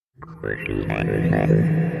Good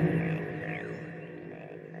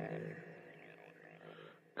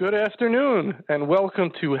afternoon, and welcome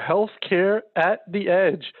to Healthcare at the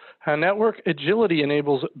Edge, how network agility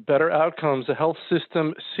enables better outcomes, a health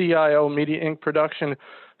system CIO Media Inc. production,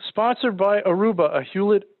 sponsored by Aruba, a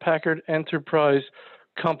Hewlett-Packard Enterprise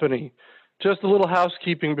company. Just a little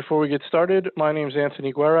housekeeping before we get started. My name is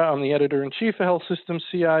Anthony Guerra. I'm the editor-in-chief of Health System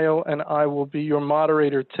CIO, and I will be your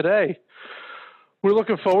moderator today. We're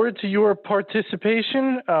looking forward to your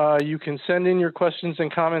participation. You can send in your questions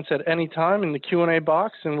and comments at any time in the Q&A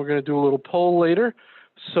box, and we're going to do a little poll later.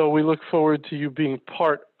 So we look forward to you being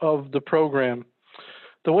part of the program.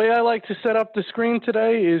 The way I like to set up the screen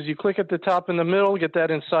today is you click at the top in the middle, get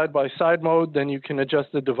that in side-by-side mode, then you can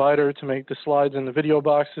adjust the divider to make the slides and the video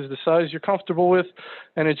boxes the size you're comfortable with,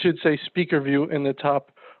 and it should say speaker view in the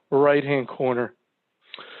top right-hand corner.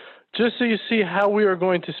 Just so you see how we are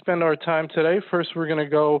going to spend our time today, first we're going to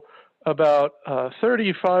go about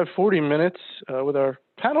 35, 40 minutes with our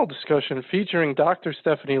panel discussion featuring Dr.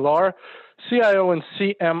 Stephanie Lahr, CIO and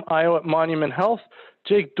CMIO at Monument Health,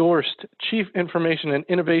 Jake Dorst, Chief Information and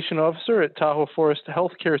Innovation Officer at Tahoe Forest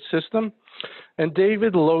Healthcare System, and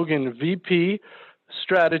David Logan, VP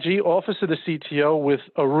Strategy, Office of the CTO with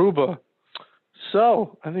Aruba.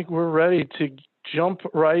 So I think we're ready to jump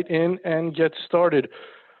right in and get started.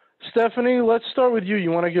 Stephanie, let's start with you.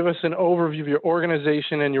 You want to give us an overview of your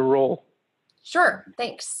organization and your role? Sure,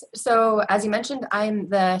 thanks. So as you mentioned, I'm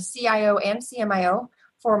the CIO and CMIO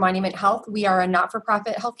for Monument Health. We are a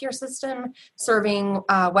not-for-profit healthcare system serving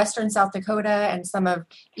western South Dakota and some of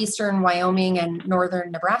eastern Wyoming and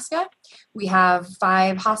northern Nebraska. We have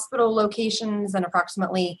 5 hospital locations and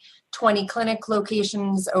approximately 20 clinic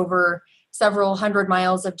locations over several hundred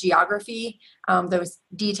miles of geography. Those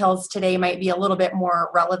details today might be a little bit more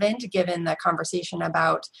relevant given the conversation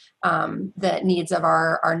about the needs of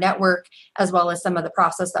our network, as well as some of the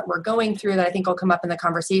process that we're going through that I think will come up in the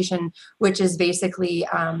conversation, which is basically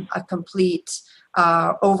a complete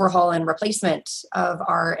overhaul and replacement of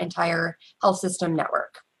our entire health system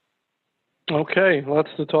network. Okay,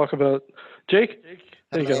 lots to talk about. Jake?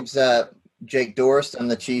 My name's Jake Dorst. I'm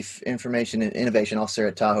the Chief Information and Innovation Officer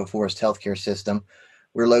at Tahoe Forest Healthcare System.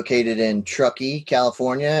 We're located in Truckee,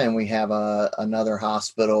 California, and we have another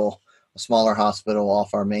hospital, a smaller hospital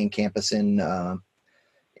off our main campus in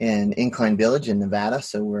Incline Village in Nevada.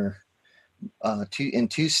 So we're in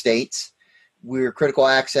 2 states. We're critical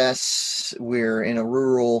access. We're in a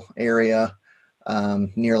rural area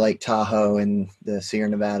near Lake Tahoe in the Sierra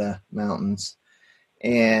Nevada mountains.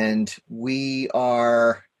 And we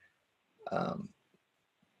are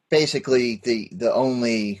basically the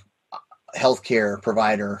only healthcare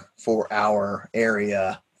provider for our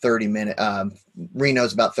area.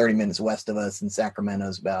 Reno's about 30 minutes west of us, and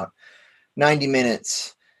Sacramento's about 90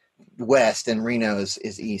 minutes west, and Reno's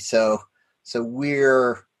is east. So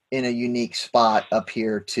we're in a unique spot up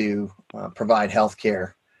here to provide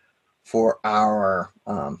healthcare for our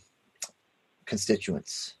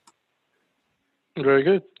constituents. Very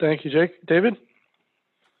good. Thank you, Jake. David?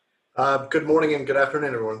 Good morning and good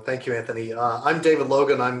afternoon, everyone. Thank you, Anthony. I'm David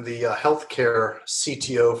Logan. I'm the healthcare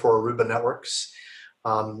CTO for Aruba Networks.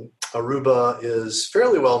 Aruba is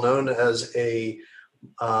fairly well known as a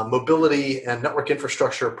mobility and network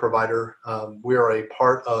infrastructure provider. We are a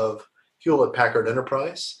part of Hewlett-Packard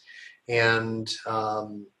Enterprise, and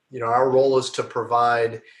our role is to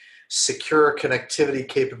provide secure connectivity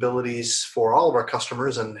capabilities for all of our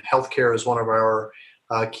customers, and healthcare is one of our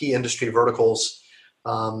key industry verticals.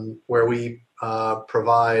 Where we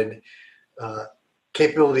provide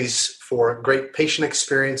capabilities for great patient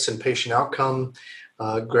experience and patient outcome,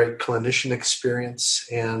 great clinician experience,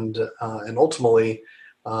 and ultimately,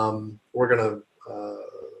 we're going to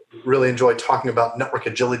really enjoy talking about network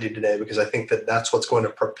agility today, because I think that's what's going to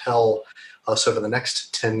propel us over the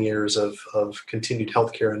next 10 years of continued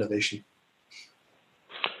healthcare innovation.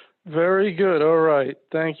 Very good. All right.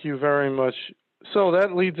 Thank you very much. So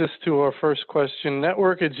that leads us to our first question.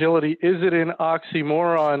 Network agility, is it an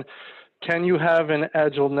oxymoron? Can you have an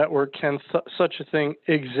agile network? Can such a thing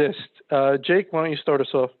exist? Jake, why don't you start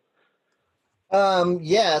us off?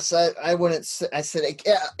 Yes, I wouldn't. I said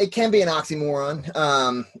it can be an oxymoron.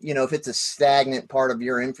 If it's a stagnant part of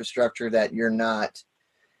your infrastructure that you're not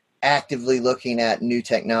actively looking at new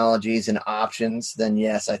technologies and options, then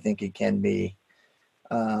yes, I think it can be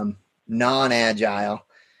non-agile.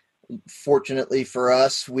 Fortunately for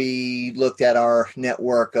us, we looked at our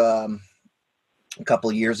network a couple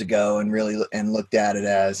of years ago and looked at it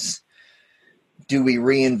as, do we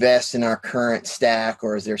reinvest in our current stack,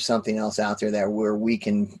 or is there something else out there where we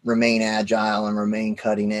can remain agile and remain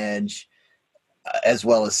cutting edge as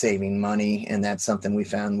well as saving money. And that's something we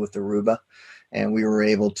found with Aruba. And we were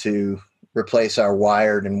able to replace our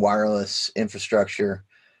wired and wireless infrastructure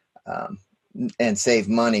and save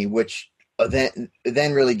money, which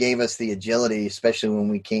then really gave us the agility, especially when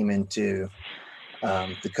we came into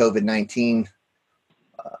the COVID-19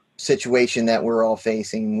 situation that we're all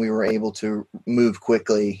facing. We were able to move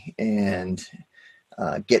quickly and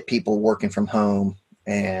get people working from home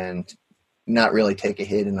and not really take a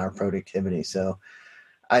hit in our productivity. So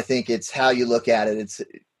I think it's how you look at it.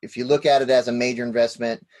 If you look at it as a major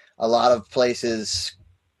investment, a lot of places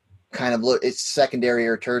kind of look, it's secondary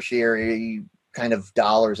or tertiary kind of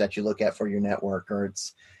dollars that you look at for your network, or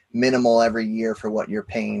it's minimal every year for what you're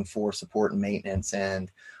paying for support and maintenance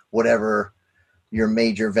and whatever your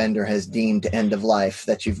major vendor has deemed end of life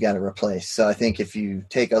that you've got to replace. So I think if you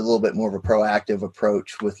take a little bit more of a proactive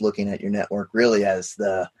approach with looking at your network really as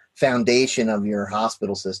the foundation of your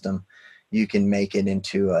hospital system, you can make it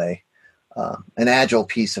into an agile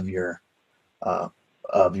piece of your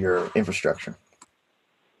infrastructure.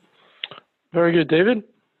 Very good, David.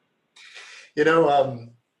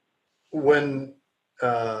 When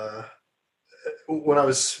I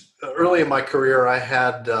was early in my career, I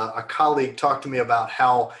had a colleague talk to me about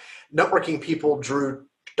how networking people drew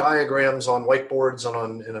diagrams on whiteboards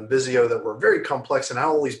and in a Visio that were very complex, and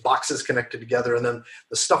how all these boxes connected together, and then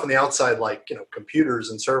the stuff on the outside, like computers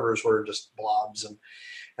and servers, were just blobs.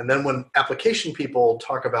 And then when application people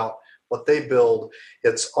talk about what they build,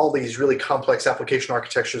 it's all these really complex application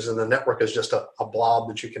architectures, and the network is just a blob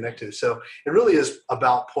that you connect to. So it really is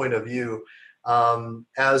about point of view.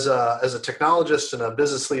 As a technologist and a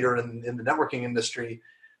business leader in the networking industry,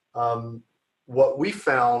 what we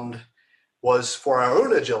found was for our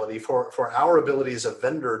own agility, for our ability as a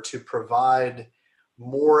vendor to provide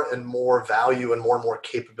more and more value and more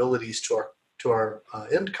capabilities to our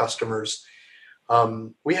end customers,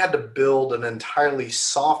 we had to build an entirely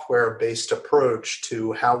software-based approach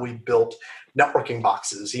to how we built networking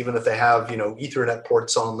boxes, even if they have, Ethernet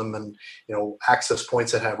ports on them and, access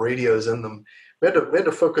points that have radios in them. We had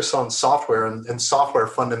to focus on software, and software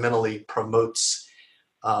fundamentally promotes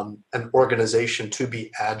an organization to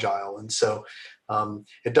be agile. And so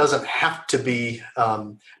it doesn't have to be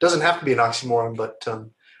an oxymoron, but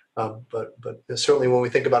certainly when we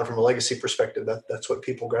think about it from a legacy perspective, that's what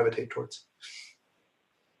people gravitate towards.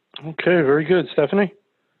 Okay, very good. Stephanie?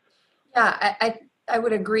 Yeah, I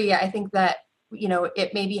would agree. I think that,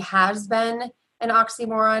 it maybe has been an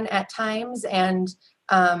oxymoron at times, and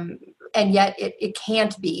yet it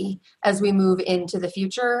can't be as we move into the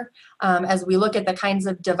future. As we look at the kinds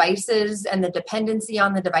of devices and the dependency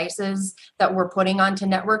on the devices that we're putting onto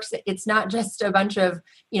networks, it's not just a bunch of,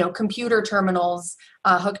 computer terminals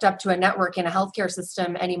hooked up to a network in a healthcare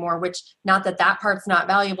system anymore, which, not that part's not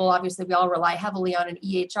valuable. Obviously, we all rely heavily on an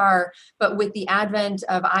EHR, but with the advent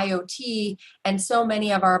of IoT and so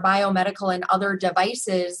many of our biomedical and other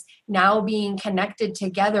devices now being connected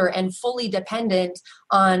together and fully dependent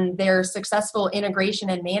on their successful integration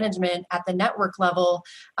and management at the network level,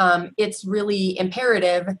 it's really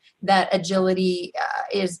imperative that agility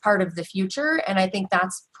is part of the future. And I think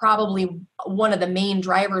that's probably one of the main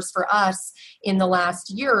drivers for us in the last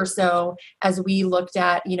year or so, as we looked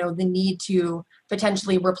at, the need to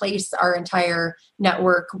potentially replace our entire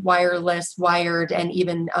network, wireless, wired, and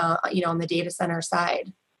even, on the data center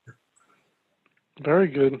side. Very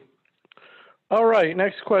good. All right,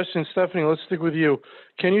 next question, Stephanie, let's stick with you.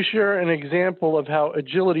 Can you share an example of how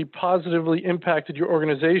agility positively impacted your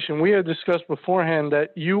organization? We had discussed beforehand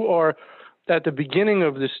that you are at the beginning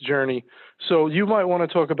of this journey, so you might want to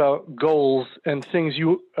talk about goals and things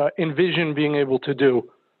you envision being able to do.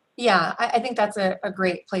 Yeah, I think that's a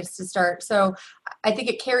great place to start. So I think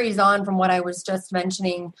it carries on from what I was just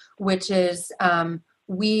mentioning, which is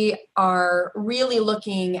we are really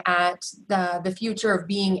looking at the future of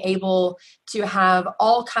being able to have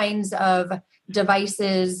all kinds of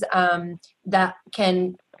devices that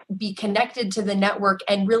can be connected to the network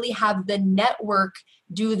and really have the network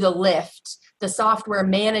do the lift, the software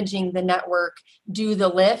managing the network do the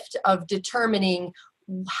lift of determining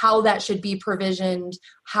how that should be provisioned,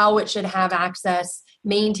 how it should have access,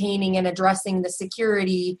 maintaining and addressing the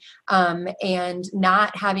security, and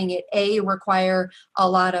not having it require a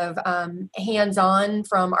lot of hands-on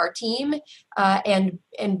from our team,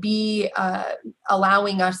 and B,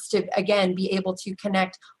 allowing us to, again, be able to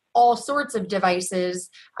connect all sorts of devices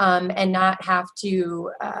and not have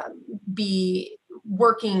to be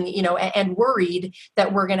working, and worried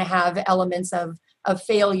that we're going to have elements of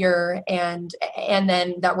failure, and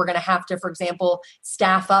then that we're going to have to, for example,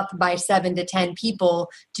 staff up by 7 to 10 people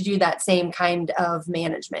to do that same kind of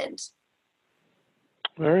management.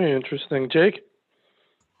 Very interesting. Jake?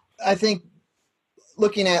 I think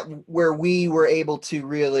looking at where we were able to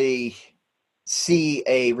really see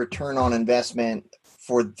a return on investment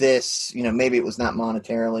for this, maybe it was not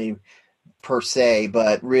monetarily per se,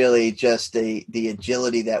 but really just the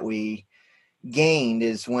agility that we gained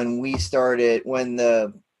is when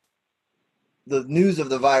the news of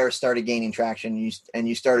the virus started gaining traction, and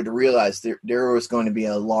you started to realize there was going to be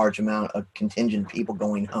a large amount of contingent people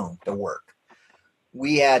going home to work.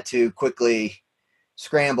 We had to quickly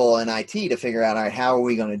scramble in IT to figure out, all right, how are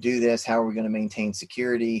we going to do this? How are we going to maintain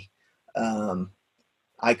security?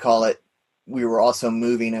 I call it, we were also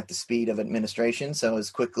moving at the speed of administration. So as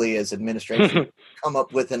quickly as administration come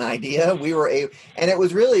up with an idea, we were able, and it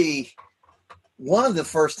was really one of the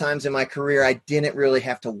first times in my career I didn't really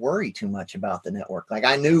have to worry too much about the network. Like,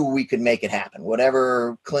 I knew we could make it happen.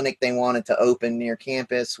 Whatever clinic they wanted to open near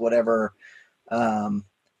campus, whatever,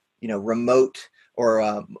 remote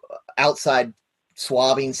or outside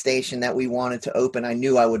swabbing station that we wanted to open, I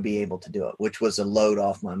knew I would be able to do it, which was a load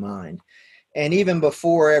off my mind. And even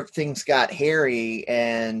before things got hairy,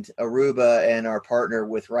 and Aruba and our partner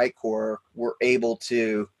with RightCore were able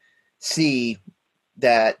to see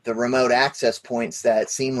that the remote access points that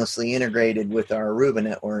seamlessly integrated with our Aruba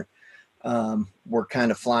network were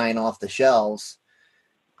kind of flying off the shelves.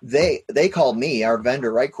 They called me, our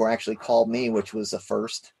vendor RightCore actually called me, which was the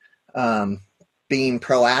first, being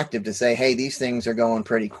proactive to say, hey, these things are going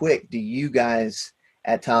pretty quick. Do you guys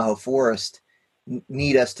at Tahoe Forest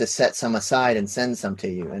need us to set some aside and send some to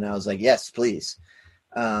you? And I was like, yes, please.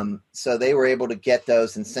 So they were able to get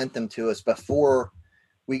those and sent them to us before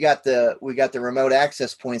we got the remote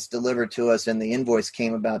access points delivered to us, and the invoice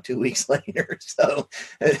came about 2 weeks later. So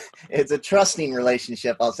it's a trusting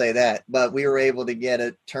relationship, I'll say that. But we were able to get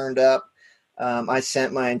it turned up. I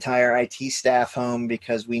sent my entire IT staff home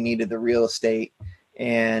because we needed the real estate,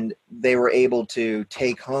 and they were able to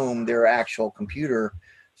take home their actual computer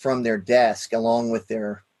from their desk along with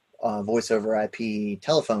their voice over IP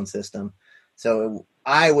telephone system. So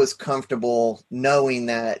I was comfortable knowing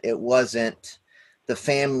that it wasn't the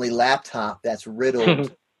family laptop that's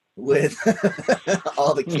riddled with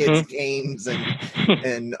all the kids' games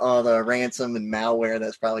and all the ransom and malware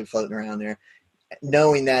that's probably floating around there.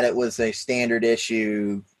 Knowing that it was a standard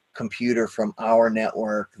issue computer from our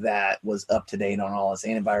network that was up to date on all its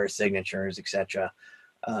antivirus signatures, etc.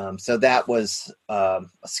 So that was a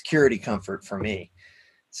security comfort for me.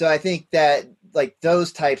 So I think that, like,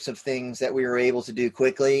 those types of things that we were able to do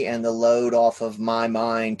quickly, and the load off of my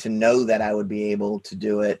mind to know that I would be able to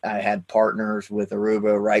do it. I had partners with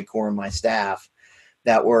Aruba, RightCore, and my staff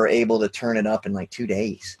that were able to turn it up in like 2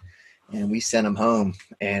 days, and we sent them home,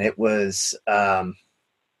 and it was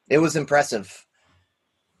impressive.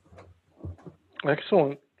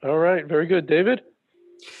 Excellent. All right. Very good. David?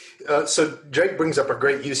 So Jake brings up a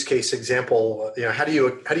great use case example. How do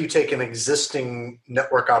you take an existing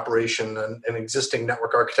network operation and an existing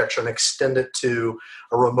network architecture and extend it to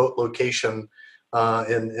a remote location?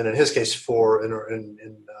 In his case,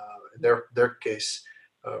 in their case,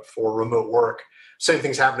 for remote work. Same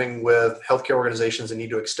thing's happening with healthcare organizations that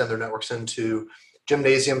need to extend their networks into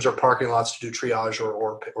gymnasiums or parking lots to do triage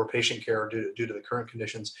or patient care due to the current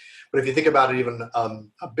conditions. But if you think about it, even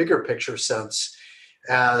a bigger picture sense,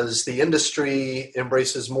 as the industry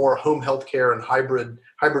embraces more home healthcare and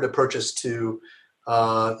hybrid approaches to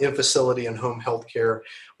in-facility and home healthcare,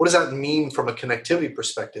 what does that mean from a connectivity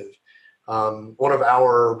perspective? One of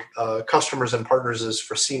our customers and partners is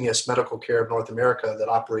Fresenius Medical Care of North America that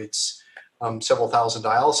operates several thousand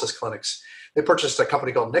dialysis clinics. They purchased a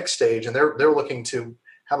company called NextStage, and they're looking to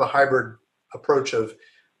have a hybrid approach of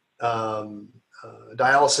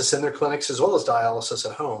dialysis in their clinics as well as dialysis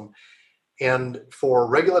at home. And for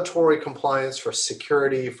regulatory compliance, for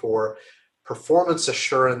security, for performance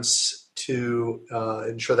assurance, to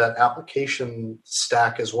ensure that application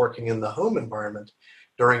stack is working in the home environment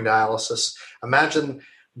during dialysis, imagine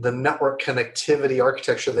the network connectivity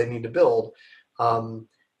architecture they need to build. And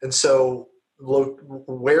so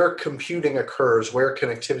where computing occurs, where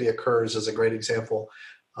connectivity occurs is a great example.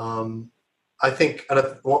 I think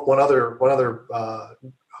one other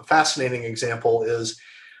fascinating example is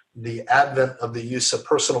the advent of the use of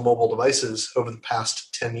personal mobile devices over the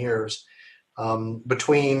past 10 years.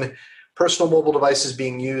 Between personal mobile devices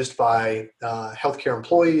being used by healthcare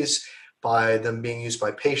employees, by them being used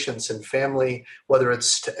by patients and family, whether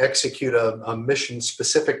it's to execute a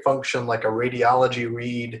mission-specific function like a radiology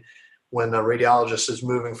read when a radiologist is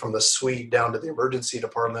moving from the suite down to the emergency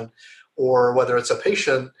department, or whether it's a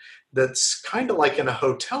patient that's kind of like in a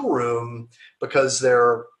hotel room because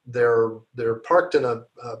they're they're parked in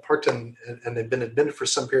and they've been admitted for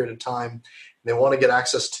some period of time. And they want to get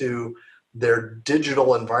access to their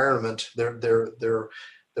digital environment, their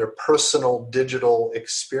personal digital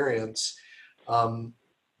experience.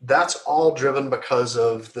 That's all driven because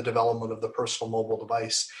of the development of the personal mobile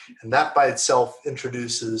device. And that by itself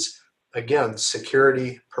introduces, again,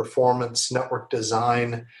 security, performance, network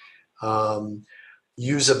design,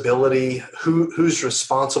 usability, who's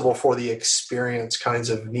responsible for the experience kinds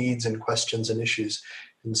of needs and questions and issues.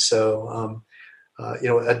 And so,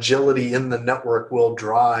 agility in the network will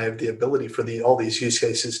drive the ability for all these use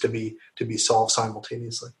cases to be solved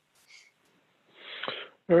simultaneously.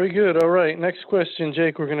 Very good. All right. Next question,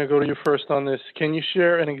 Jake, we're going to go to you first on this. Can you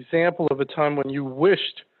share an example of a time when you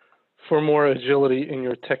wished for more agility in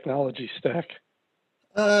your technology stack?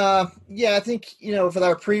 Yeah, I think, with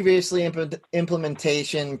our previously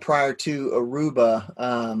implementation prior to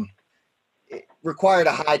Aruba, it required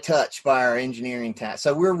a high touch by our engineering task.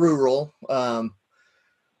 So we're rural.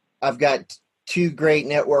 I've got two great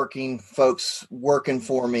networking folks working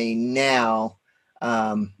for me now.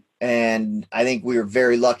 And I think we were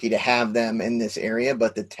very lucky to have them in this area,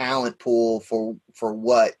 but the talent pool for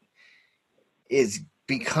what is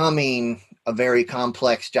becoming a very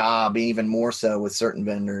complex job, even more so with certain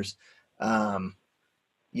vendors,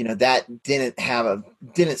 that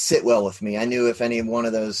didn't sit well with me. I knew if any one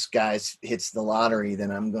of those guys hits the lottery,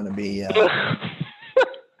 then I'm going to be,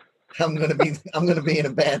 I'm going to be in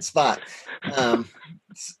a bad spot.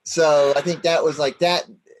 So I think that was like that.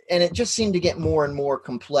 And it just seemed to get more and more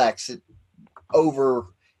complex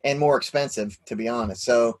and more expensive, to be honest.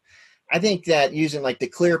 So I think that using like the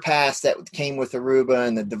ClearPass that came with Aruba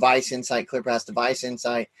and the Device Insight, ClearPass Device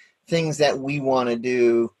Insight, things that we want to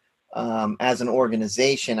do as an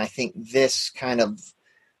organization, I think this kind of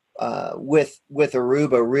with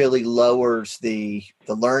Aruba really lowers the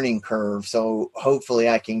learning curve. So hopefully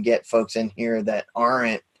I can get folks in here that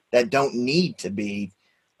don't need to be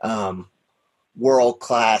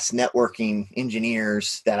world-class networking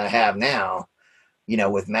engineers that I have now,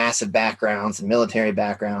 with massive backgrounds and military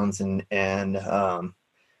backgrounds and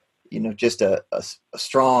just a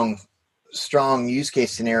strong use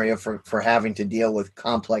case scenario for having to deal with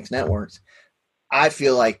complex networks. I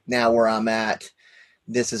feel like now where I'm at,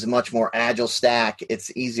 this is a much more agile stack.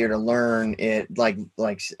 It's easier to learn. It like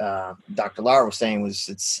Dr. Lara was saying,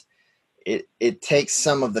 it takes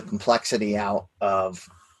some of the complexity out of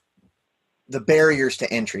the barriers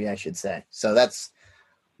to entry, I should say. So that's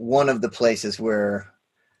one of the places where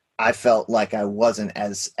I felt like I wasn't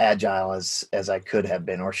as agile as I could have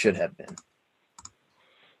been or should have been.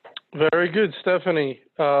 Very good, Stephanie.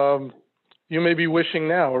 You may be wishing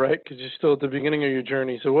now, right? Because you're still at the beginning of your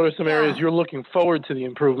journey. So what are some areas you're looking forward to the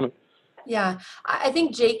improvement? Yeah, I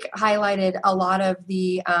think Jake highlighted a lot of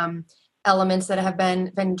the elements that have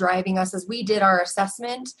been driving us as we did our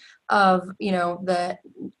assessment of the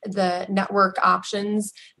network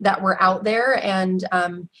options that were out there, and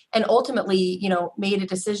ultimately made a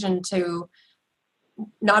decision to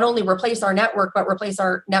not only replace our network but replace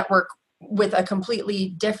our network with a completely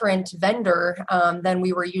different vendor than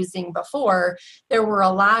we were using before. There were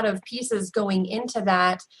a lot of pieces going into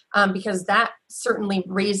that because that certainly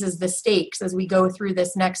raises the stakes as we go through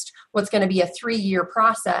this next, what's going to be a 3-year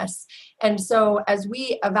process. And so as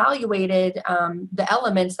we evaluated the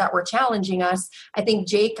elements that were challenging us, I think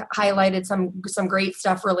Jake highlighted some great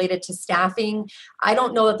stuff related to staffing. I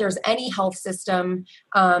don't know that there's any health system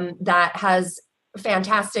that has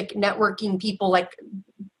fantastic networking people like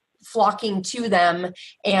flocking to them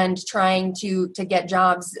and trying to get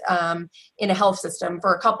jobs in a health system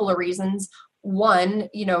for a couple of reasons. One,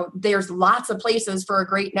 there's lots of places for a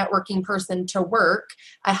great networking person to work.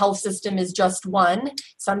 A health system is just one.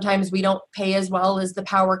 Sometimes we don't pay as well as the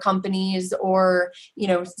power companies or,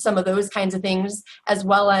 some of those kinds of things, as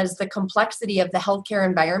well as the complexity of the healthcare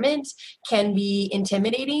environment can be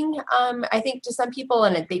intimidating, I think, to some people,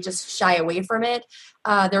 and they just shy away from it.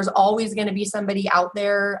 There's always going to be somebody out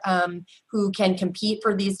there who can compete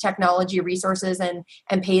for these technology resources and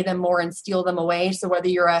pay them more and steal them away. So whether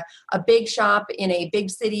you're a big shop in a big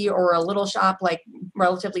city or a little shop, like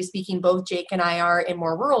relatively speaking, both Jake and I are in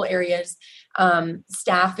more rural areas,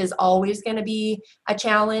 staff is always going to be a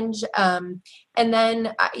challenge. And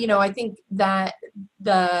then, I think that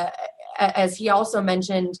as he also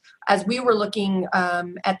mentioned, as we were looking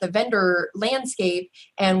at the vendor landscape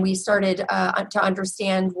and we started to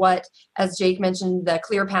understand what, as Jake mentioned, the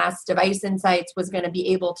ClearPass Device Insights was going to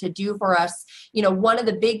be able to do for us, one of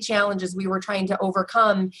the big challenges we were trying to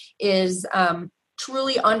overcome is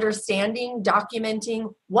truly understanding,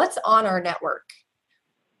 documenting what's on our network.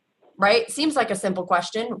 right? Seems like a simple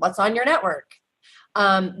question. What's on your network?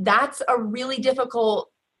 That's a really difficult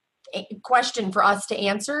question for us to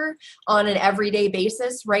answer on an everyday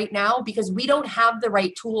basis right now, because we don't have the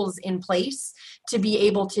right tools in place to be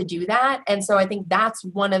able to do that. And so I think that's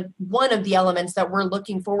one of the elements that we're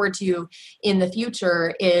looking forward to in the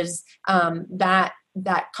future is that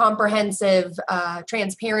comprehensive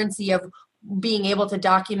transparency of being able to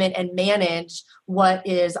document and manage what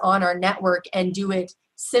is on our network and do it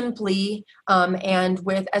simply and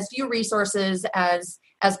with as few resources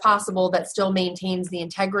as possible, that still maintains the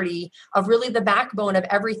integrity of really the backbone of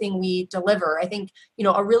everything we deliver. I think,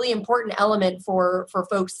 a really important element for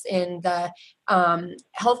folks in the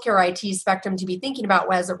healthcare IT spectrum to be thinking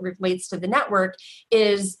about as it relates to the network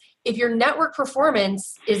is, if your network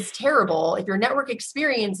performance is terrible, if your network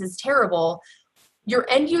experience is terrible, your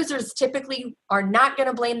end users typically are not going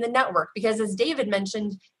to blame the network, because as David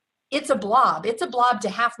mentioned, it's a blob. It's a blob to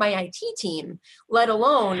half my IT team, let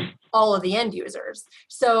alone all of the end users.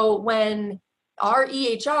 So when our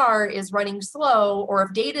EHR is running slow, or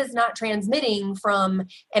if data is not transmitting from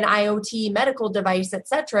an IoT medical device, et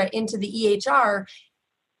cetera, into the EHR,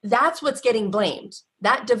 that's what's getting blamed.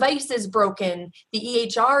 That device is broken. The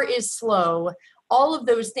EHR is slow. All of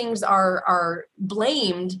those things are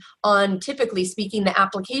blamed on, typically speaking, the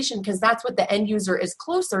application, because that's what the end user is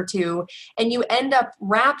closer to. And you end up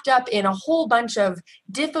wrapped up in a whole bunch of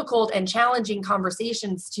difficult and challenging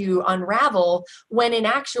conversations to unravel, when in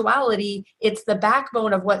actuality, it's the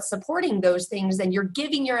backbone of what's supporting those things. And you're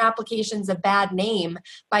giving your applications a bad name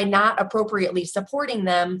by not appropriately supporting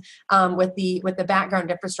them with the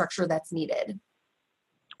background infrastructure that's needed.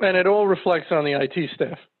 And it all reflects on the IT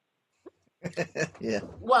staff. Yeah.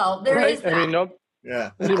 Well, there right? is that. I mean, no,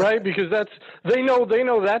 Yeah. right? Because they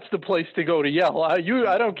know that's the place to go to yell. I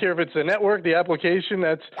don't care if it's a network, the application,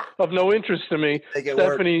 that's of no interest to me.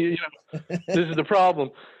 Stephanie, this is the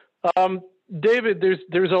problem. David,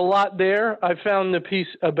 there's a lot there. I found the piece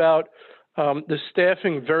about the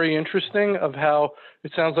staffing very interesting, of how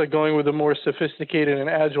it sounds like going with a more sophisticated and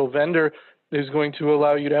agile vendor is going to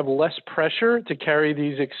allow you to have less pressure to carry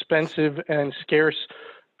these expensive and scarce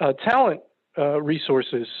talent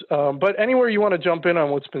resources. But anywhere you want to jump in on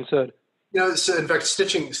what's been said. So in fact,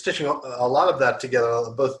 stitching a lot of that together,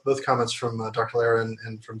 both comments from Dr. Lara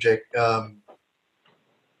and from Jake.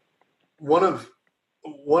 One of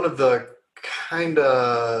the kind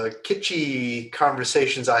of kitschy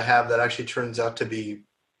conversations I have that actually turns out to be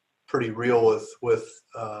pretty real with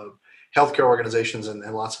healthcare organizations and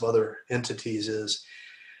lots of other entities is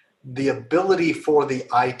the ability for the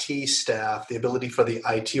IT staff, the ability for the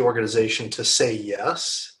IT organization to say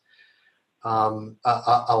yes. A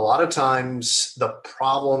lot of times the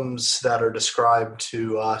problems that are described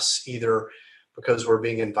to us, either because we're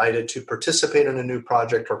being invited to participate in a new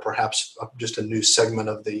project or perhaps just a new segment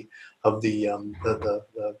of the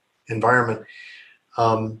environment.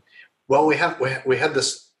 Well, we had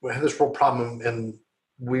this real problem, and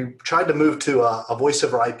we tried to move to a voice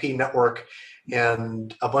over IP network,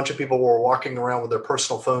 and a bunch of people were walking around with their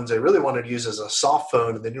personal phones they really wanted to use as a soft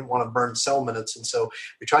phone, and they didn't want to burn cell minutes. And so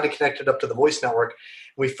we tried to connect it up to the voice network.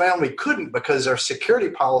 We found we couldn't, because our security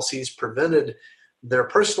policies prevented their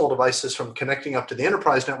personal devices from connecting up to the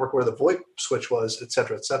enterprise network where the VoIP switch was, et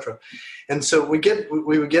cetera, et cetera. And so we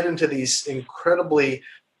would get into these incredibly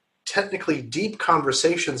technically deep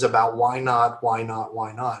conversations about why not.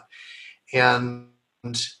 And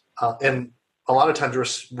a lot of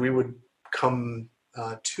times we would come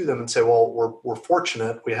to them and say, well, we're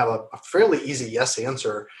fortunate. We have a fairly easy yes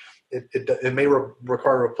answer. It may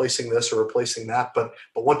require replacing this or replacing that, but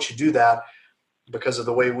once you do that, because of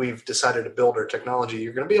the way we've decided to build our technology,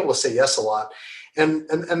 you're going to be able to say yes a lot. And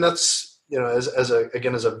that's, as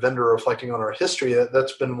a vendor reflecting on our history,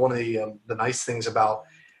 that's been one of the nice things about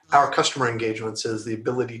our customer engagements, is the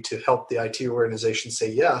ability to help the IT organization say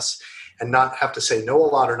yes and not have to say no a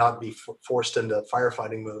lot, or not be forced into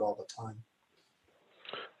firefighting mode all the time.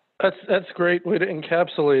 That's a great way to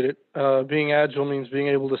encapsulate it. Being agile means being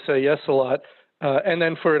able to say yes a lot, and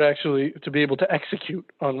then for it actually to be able to execute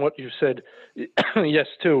on what you said yes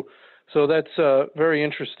to. So that's very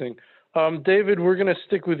interesting. David, we're going to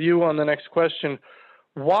stick with you on the next question.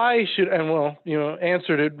 Why should,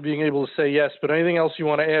 answered it, being able to say yes, but anything else you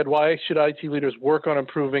want to add? Why should IT leaders work on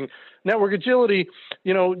improving network agility?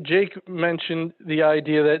 Jake mentioned the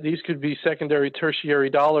idea that these could be secondary, tertiary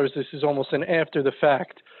dollars. This is almost an after the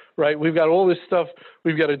fact, right? We've got all this stuff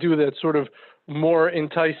we've got to do that's sort of more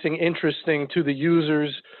enticing, interesting to the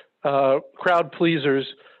users, crowd pleasers.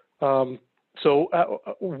 So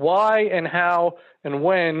why and how and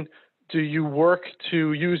when do you work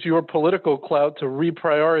to use your political clout to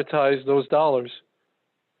reprioritize those dollars?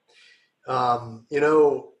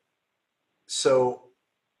 So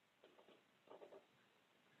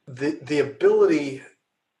the ability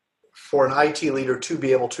for an IT leader to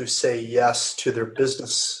be able to say yes to their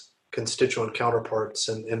business constituent counterparts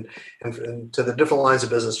and to the different lines of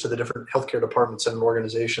business, to the different healthcare departments in an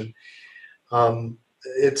organization, I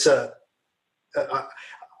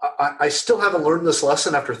still haven't learned this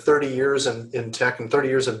lesson after 30 years in tech and 30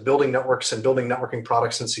 years of building networks and building networking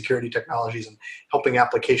products and security technologies and helping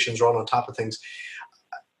applications run on top of things.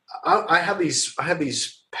 I have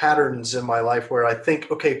these patterns in my life where I think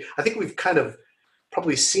we've kind of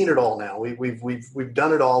probably seen it all now. We've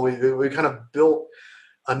done it all. We kind of built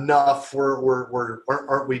enough.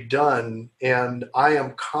 Aren't we done? And I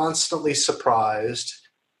am constantly surprised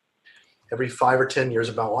every 5 or 10 years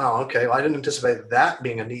about, wow, okay, well, I didn't anticipate that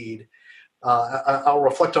being a need. I'll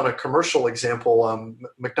reflect on a commercial example.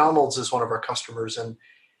 McDonald's is one of our customers, and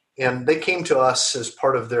they came to us as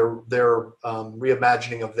part of their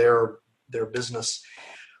reimagining of their business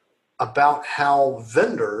about how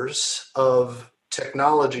vendors of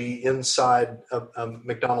technology inside a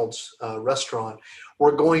McDonald's restaurant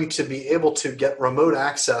were going to be able to get remote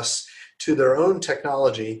access to their own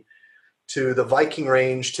technology, to the Viking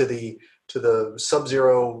range, to the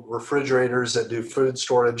Sub-Zero refrigerators that do food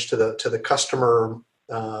storage, to the customer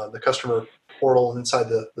portal inside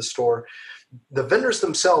the store. The vendors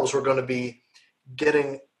themselves were going to be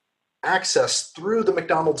getting access through the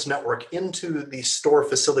McDonald's network into the store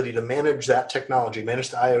facility to manage that technology, manage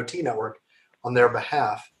the IoT network on their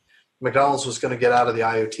behalf. McDonald's was going to get out of the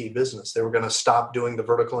IoT business. They were going to stop doing the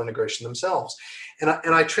vertical integration themselves. And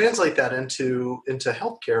I translate that into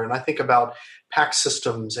healthcare, and I think about PACS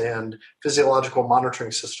systems and physiological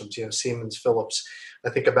monitoring systems, Siemens, Philips. I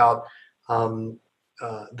think about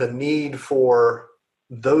the need for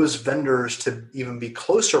those vendors to even be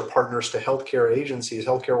closer partners to healthcare agencies,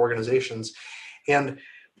 healthcare organizations. And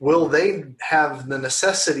will they have the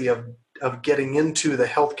necessity of getting into the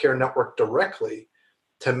healthcare network directly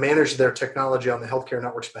to manage their technology on the healthcare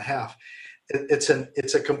network's behalf? It's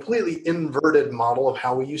a completely inverted model of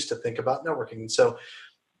how we used to think about networking. And so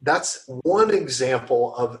that's one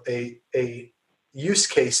example of a use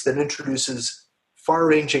case that introduces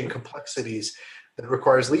far-ranging complexities that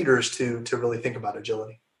requires leaders to really think about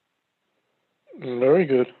agility. Very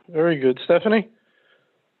good. Very good. Stephanie?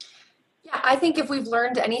 Yeah, I think if we've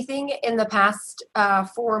learned anything in the past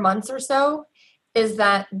 4 months or so, is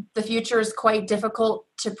that the future is quite difficult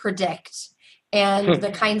to predict. And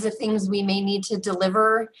the kinds of things we may need to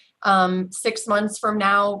deliver 6 months from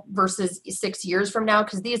now versus 6 years from now,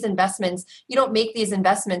 because these investments, you don't make these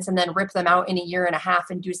investments and then rip them out in a year and a half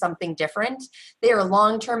and do something different. They are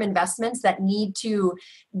long-term investments that need to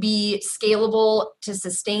be scalable to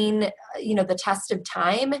sustain, the test of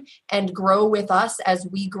time and grow with us as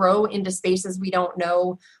we grow into spaces we don't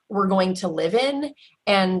know we're going to live in.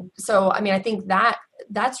 And so, I think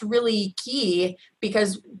that's really key,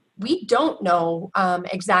 because we don't know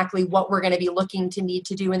exactly what we're going to be looking to need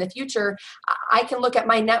to do in the future. I can look at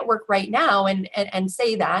my network right now and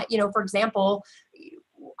say that, for example,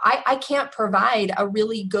 I can't provide a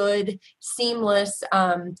really good, seamless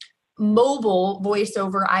mobile voice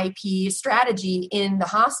over IP strategy in the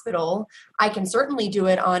hospital. I can certainly do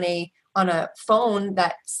it on a phone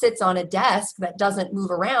that sits on a desk that doesn't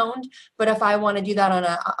move around. But if I want to do that on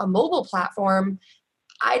a mobile platform,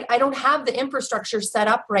 I don't have the infrastructure set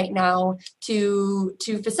up right now to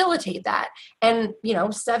facilitate that. And,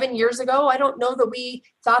 7 years ago, I don't know that we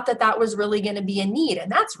thought that was really going to be a need.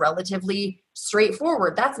 And that's relatively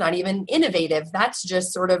straightforward. That's not even innovative. That's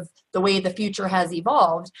just sort of the way the future has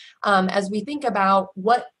evolved. As we think about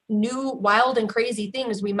what new, wild, and crazy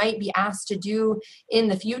things we might be asked to do in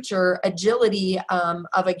the future, agility of,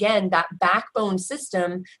 again, that backbone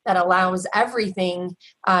system that allows everything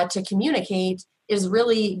to communicate is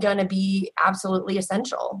really going to be absolutely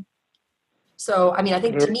essential. So, I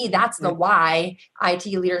think to me, that's the why IT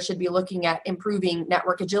leaders should be looking at improving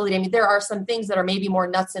network agility. There are some things that are maybe more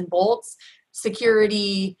nuts and bolts,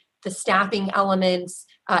 security, the staffing elements,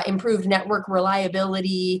 improved network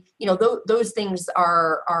reliability, those things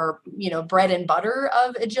are bread and butter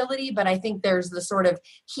of agility. But I think there's the sort of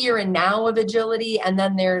here and now of agility. And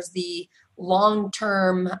then there's the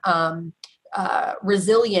long-term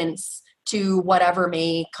resilience to whatever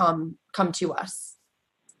may come to us.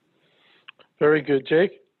 Very good.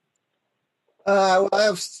 Jake?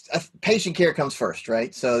 Patient care comes first,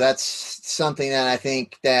 right? So that's something that I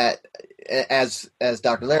think that, as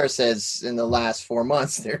Dr. Lara says, in the last 4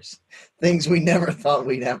 months, there's things we never thought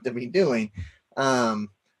we'd have to be doing.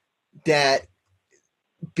 that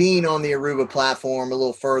being on the Aruba platform a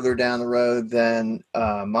little further down the road than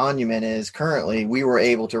Monument is currently, we were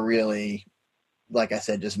able to really, like I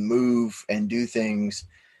said, just move and do things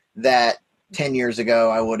that 10 years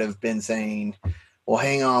ago I would have been saying, well,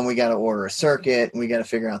 hang on, we got to order a circuit and we got to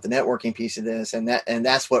figure out the networking piece of this. And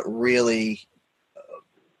that's what really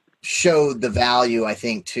showed the value, I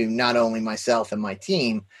think, to not only myself and my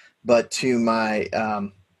team, but to my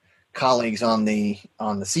colleagues on the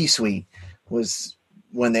C-suite, was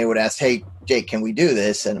when they would ask, hey, Jake, can we do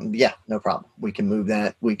this? And yeah, no problem. We can move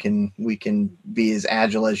that. We can be as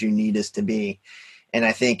agile as you need us to be. And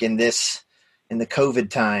I think in the COVID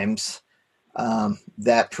times,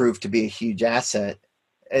 that proved to be a huge asset.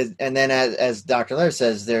 And then as Dr. Laird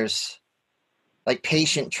says, there's like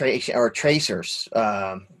patient tracing or tracers,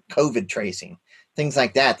 COVID tracing, things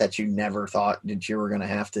like that you never thought that you were going to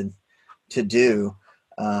have to do.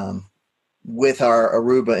 With our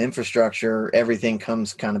Aruba infrastructure, everything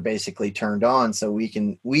comes kind of basically turned on, so we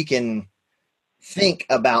can think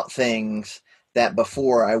about things that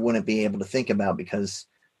before I wouldn't be able to think about because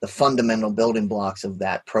the fundamental building blocks of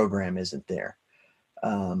that program isn't there.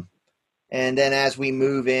 And then as we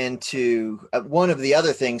move into one of the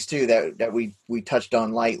other things too that we touched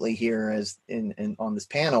on lightly here as in on this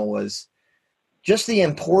panel was just the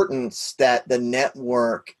importance that the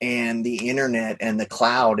network and the internet and the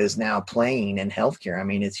cloud is now playing in healthcare. I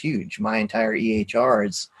mean, it's huge. My entire EHR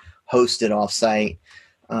is hosted offsite.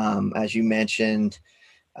 As you mentioned,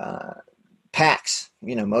 PACS,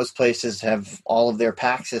 most places have all of their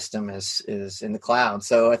PACS system is in the cloud.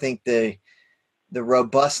 So I think the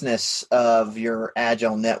robustness of your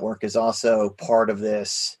agile network is also part of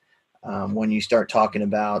this. When you start talking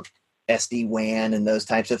about SD-WAN and those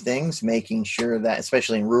types of things, making sure that,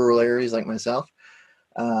 especially in rural areas like myself,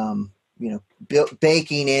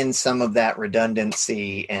 baking in some of that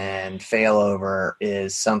redundancy and failover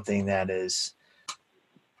is something that is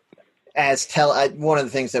one of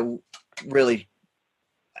the things that really,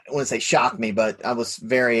 I wouldn't say shocked me, but I was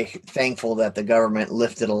very thankful that the government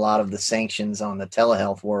lifted a lot of the sanctions on the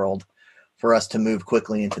telehealth world for us to move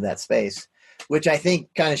quickly into that space, which I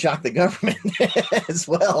think kind of shocked the government as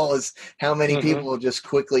well as how many people just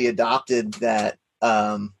quickly adopted that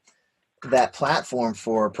platform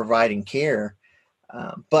for providing care.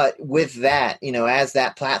 But with that, as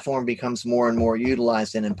that platform becomes more and more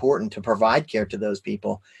utilized and important to provide care to those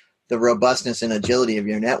people, the robustness and agility of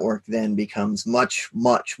your network then becomes much,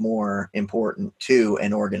 much more important to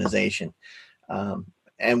an organization.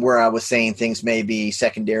 And where I was saying things may be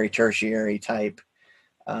secondary, tertiary type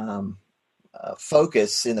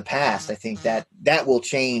focus in the past, I think that will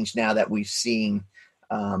change now that we've seen,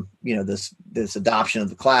 this adoption of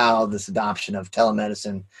the cloud, this adoption of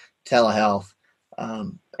telemedicine, telehealth,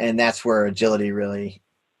 and that's where agility really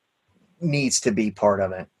needs to be part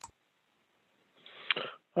of it.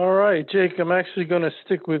 All right, Jake, I'm actually going to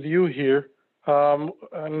stick with you here. And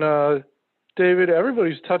David,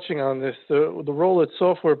 everybody's touching on this, the role that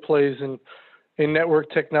software plays in network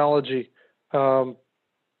technology, and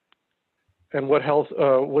what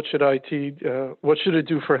should it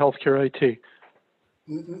do for healthcare IT?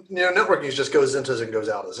 Networking just goes into as it goes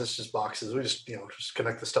out. It's just boxes. We just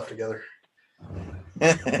connect the stuff together.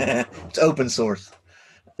 It's open source.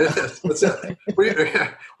 That's it.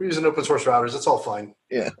 We're using open source routers. It's all fine.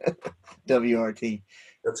 Yeah. WRT.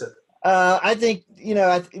 That's it. I think,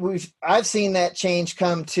 I've seen that change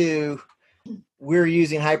come to, we're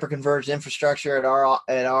using hyperconverged infrastructure at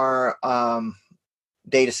our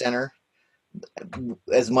data center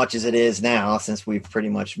as much as it is now, since we've pretty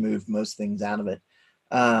much moved most things out of it.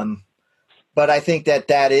 But I think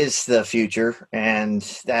that is the future, and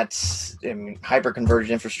that's hyperconverged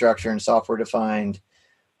infrastructure and software defined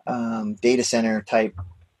data center type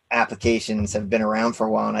applications have been around for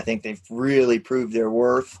a while, and I think they've really proved their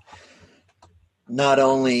worth, not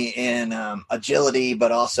only in agility,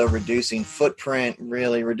 but also reducing footprint,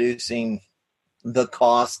 really reducing the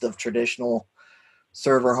cost of traditional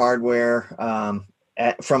server hardware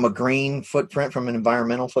from a green footprint, from an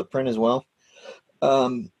environmental footprint as well.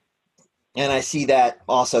 And I see that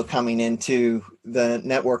also coming into the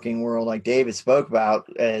networking world, like David spoke about,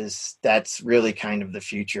 as that's really kind of the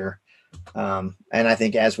future. And I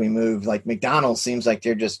think as we move, like McDonald's seems like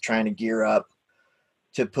they're just trying to gear up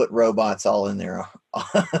to put robots all in their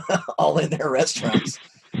restaurants.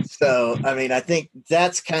 So, I think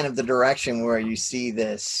that's kind of the direction where you see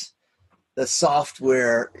this, the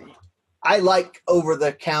software. I like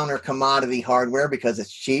over-the-counter commodity hardware because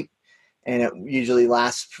it's cheap and it usually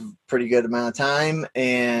lasts a pretty good amount of time.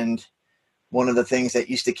 And one of the things that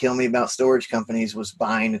used to kill me about storage companies was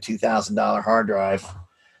buying a $2,000 hard drive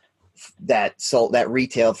that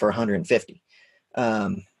retailed for 150.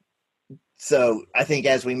 So I think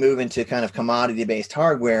as we move into kind of commodity-based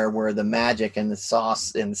hardware, where the magic and the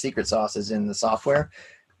sauce and the secret sauce is in the software,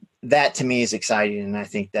 that to me is exciting, and I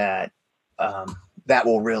think that that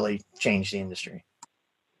will really change the industry.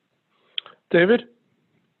 David?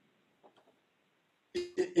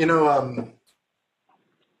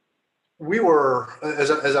 We were,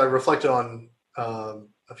 as I reflected on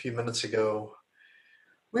a few minutes ago,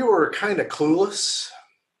 we were kind of clueless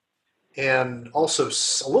and also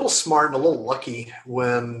a little smart and a little lucky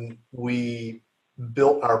when we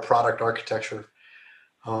built our product architecture,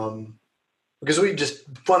 because we just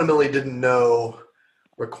fundamentally didn't know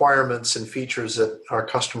requirements and features that our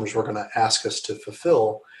customers were going to ask us to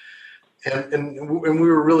fulfill. And we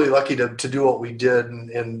were really lucky to do what we did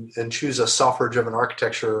and choose a software-driven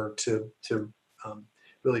architecture to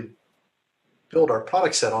really build our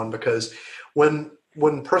product set on, because when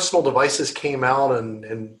personal devices came out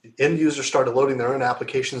and end users started loading their own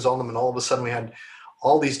applications on them, and all of a sudden we had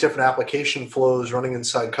all these different application flows running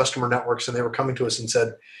inside customer networks, and they were coming to us and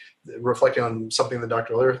said, reflecting on something that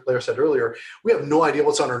Dr. Lair said earlier, we have no idea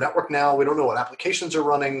what's on our network now. We don't know what applications are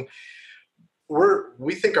running.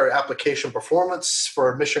 We think our application performance for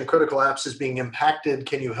our mission critical apps is being impacted.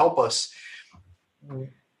 Can you help us?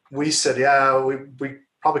 We said, yeah, we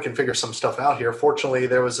probably can figure some stuff out here. Fortunately,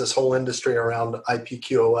 there was this whole industry around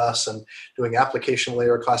IPQoS and doing application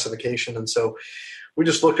layer classification. And so we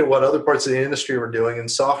just looked at what other parts of the industry were doing in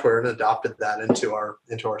software and adopted that into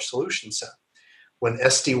our solution set. When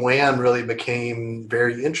SD-WAN really became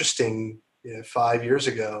very interesting 5 years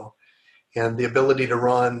ago, and the ability to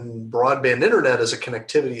run broadband internet as a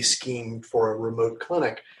connectivity scheme for a remote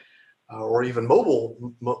clinic, or even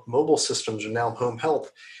mobile systems are now home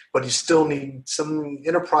health, but you still need some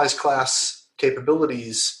enterprise class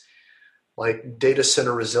capabilities like data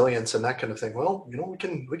center resilience and that kind of thing. Well, we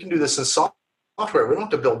can do this in software. We don't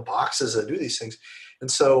have to build boxes that do these things.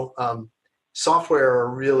 And so software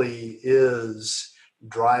really is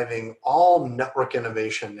driving all network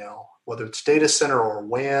innovation now, whether it's data center or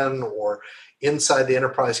WAN or inside the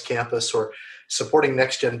enterprise campus or supporting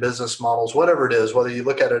next-gen business models, whatever it is, whether you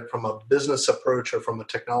look at it from a business approach or from a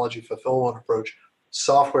technology fulfillment approach,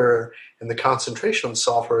 software and the concentration on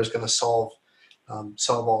software is going to solve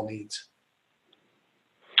all needs.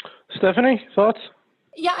 Stephanie, thoughts?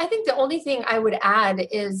 Yeah, I think the only thing I would add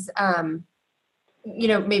is,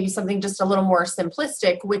 maybe something just a little more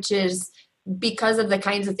simplistic, which is because of the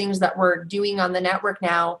kinds of things that we're doing on the network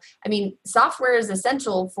now. I mean, software is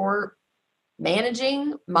essential for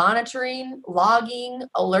managing, monitoring, logging,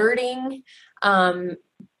 alerting, the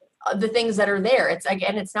things that are there.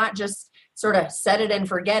 It's not just sort of set it and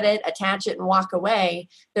forget it, attach it and walk away.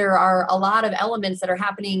 There are a lot of elements that are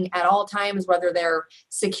happening at all times, whether they're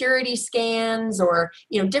security scans or,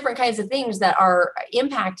 different kinds of things that are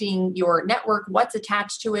impacting your network, what's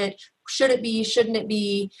attached to it, should it be, shouldn't it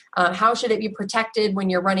be, how should it be protected when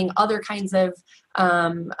you're running other kinds of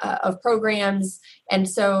programs. And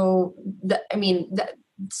so,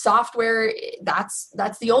 software, that's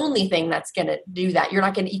the only thing that's going to do that. You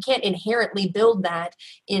can't inherently build that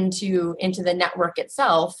into the network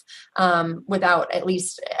itself without at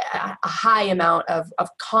least a high amount of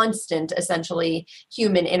constant, essentially,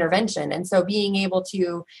 human intervention. And so being able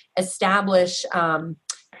to establish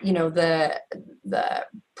the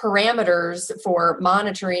parameters for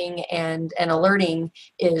monitoring and alerting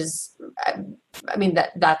is,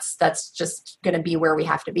 that's just going to be where we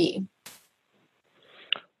have to be.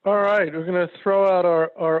 All right, we're going to throw out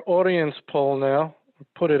our audience poll now,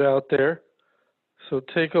 put it out there. So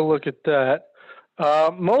take a look at that.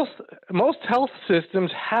 Most health systems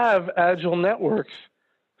have agile networks.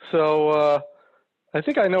 So I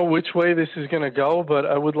think I know which way this is going to go, but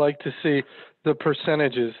I would like to see the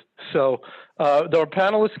percentages. So our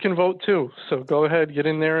panelists can vote too. So go ahead, get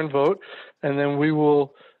in there and vote, and then we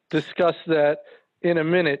will discuss that in a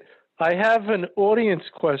minute. I have an audience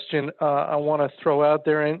question I want to throw out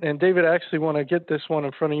there, and David, I actually want to get this one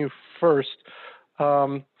in front of you first.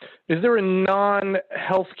 Is there a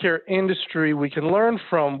non-healthcare industry we can learn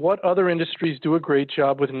from? What other industries do a great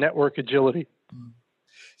job with network agility?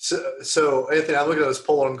 So Anthony, I look at this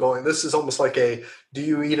poll and I'm going, this is almost like a do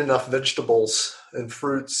you eat enough vegetables and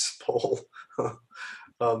fruits poll.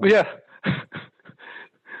 Yeah.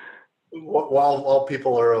 while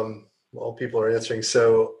people are answering.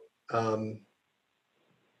 So I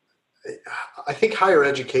think higher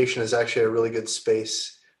education is actually a really good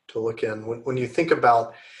space to look in. When you think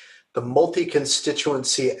about the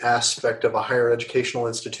multi-constituency aspect of a higher educational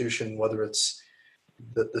institution, whether it's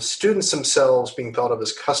the students themselves being thought of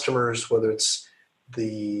as customers, whether it's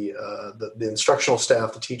the instructional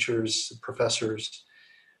staff, the teachers, the professors,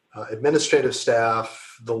 administrative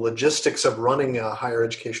staff, the logistics of running a higher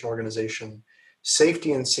education organization,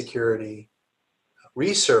 safety and security,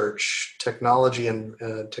 research, technology and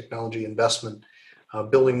technology investment,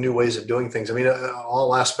 building new ways of doing things. I mean,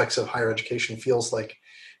 all aspects of higher education feels like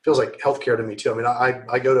healthcare to me too. I mean,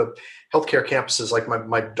 I go to healthcare campuses. Like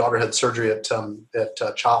my daughter had surgery at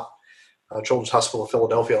CHOP, Children's Hospital of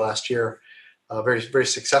Philadelphia last year, very, very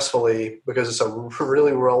successfully, because it's a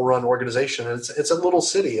really well-run organization. And it's a little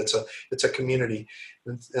city. It's a community.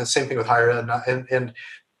 And same thing with higher ed. And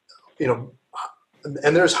you know,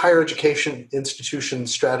 and there's higher education institution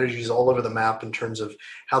strategies all over the map in terms of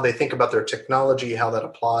how they think about their technology, how that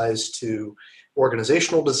applies to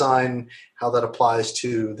organizational design, how that applies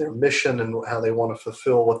to their mission, and how they want to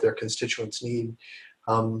fulfill what their constituents need.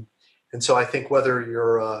 And so I think whether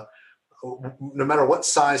you're no matter what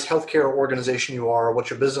size healthcare organization you are,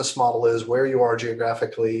 what your business model is, where you are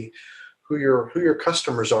geographically, who your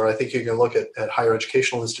customers are, I think you can look at higher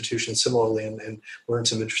educational institutions similarly and learn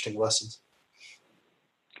some interesting lessons.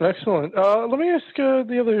 Excellent. Let me ask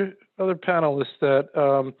the other panelists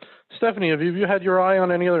that, Stephanie, have you had your eye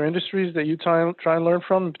on any other industries that you try and learn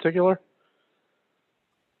from in particular?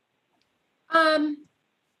 I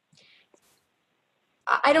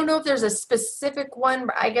don't know if there's a specific one,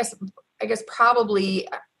 but I guess probably,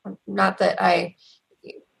 not that I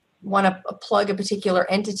want to plug a particular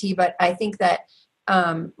entity, but I think that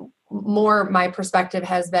more my perspective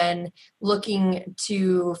has been looking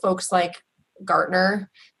to folks like Gartner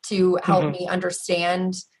to help me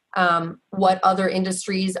understand what other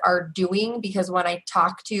industries are doing, because when I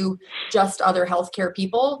talk to just other healthcare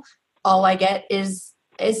people, all I get is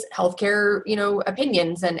healthcare,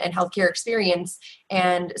 opinions and healthcare experience.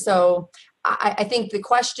 And so I think the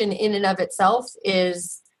question in and of itself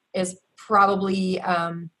is probably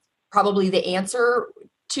the answer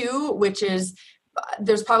to, which is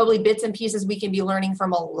there's probably bits and pieces we can be learning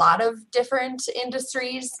from a lot of different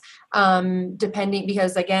industries, depending,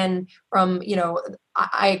 because again,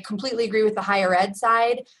 I completely agree with the higher ed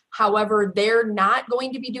side. However, they're not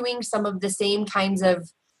going to be doing some of the same kinds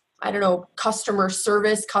of, customer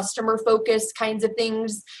service, customer focus kinds of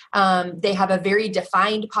things. They have a very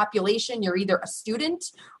defined population. You're either a student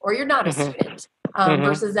or you're not a student,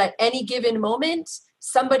 versus at any given moment,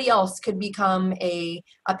 somebody else could become a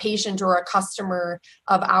patient or a customer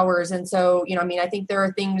of ours. And so, I think there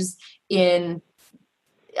are things in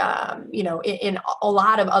a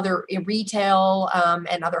lot of other retail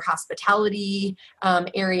and other hospitality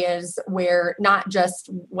areas where not just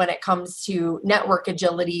when it comes to network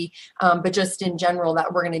agility, but just in general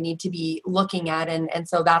that we're going to need to be looking at. And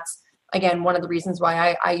so that's, again, one of the reasons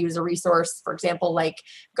why I use a resource, for example, like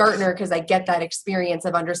Gartner, because I get that experience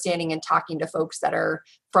of understanding and talking to folks that are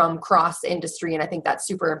from cross industry. And I think that's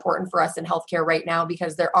super important for us in healthcare right now,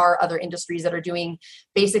 because there are other industries that are doing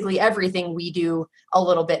basically everything we do a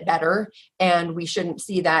little bit better. And we shouldn't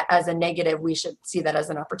see that as a negative. We should see that as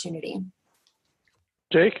an opportunity.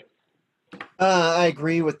 Jake? I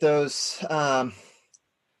agree with those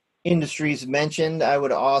industries mentioned. I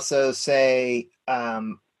would also say,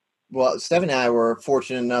 well, Steph and I were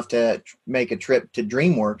fortunate enough to make a trip to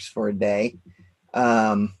DreamWorks for a day,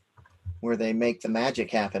 where they make the magic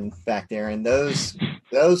happen back there. And those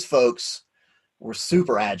folks were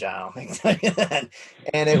super agile.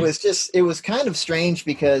 And it was kind of strange,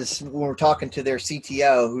 because when we're talking to their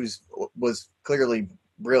CTO, was clearly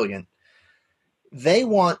brilliant, they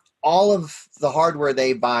want all of the hardware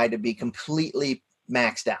they buy to be completely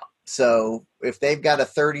maxed out. So if they've got a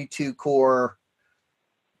 32 core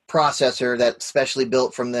processor that's specially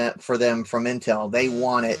built for them from Intel, they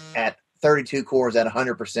want it at 32 cores at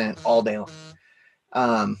 100% all day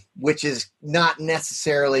long, which is not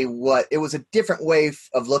necessarily what it was. A different way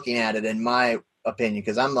of looking at it, in my opinion,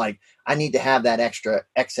 because I'm like, I need to have that extra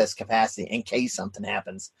excess capacity in case something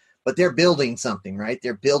happens. But they're building something, right?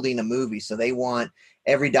 They're building a movie, so they want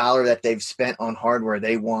every dollar that they've spent on hardware,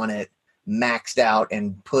 they want it maxed out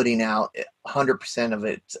and putting out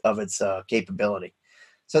 100% of its capability.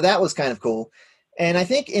 So that was kind of cool. And I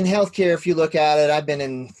think in healthcare, if you look at it, I've been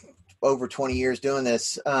in over 20 years doing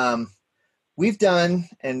this. We've done,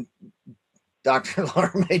 and Dr.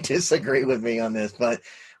 Lahr may disagree with me on this, but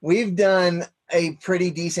we've done a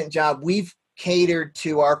pretty decent job. We've catered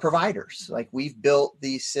to our providers. Like, we've built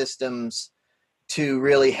these systems to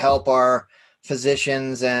really help our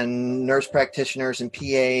physicians and nurse practitioners and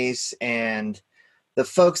PAs and the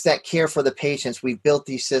folks that care for the patients. We've built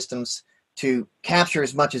these systems to capture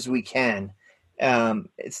as much as we can.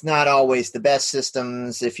 It's not always the best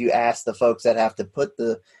systems if you ask the folks that have to put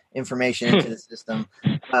the information into the system.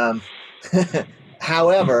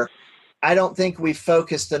 However, I don't think we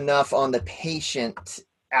focused enough on the patient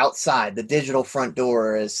outside, the digital front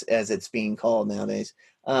door, as it's being called nowadays.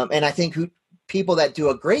 And I think people that do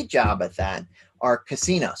a great job at that are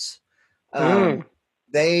casinos. I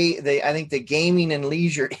think the gaming and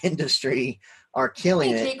leisure industry are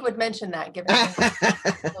killing it. Jake would mention that, given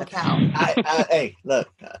locale. Hey, look,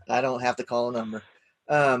 I don't have to call a number.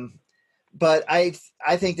 But I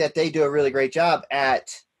think that they do a really great job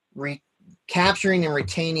at capturing and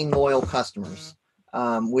retaining loyal customers,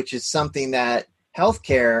 which is something that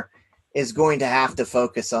healthcare is going to have to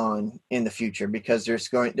focus on in the future, because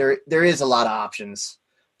there is a lot of options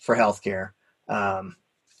for healthcare.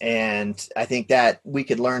 And I think that we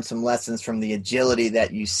could learn some lessons from the agility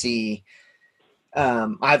that you see.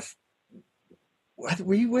 Were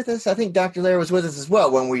you with us? I think Dr. Lair was with us as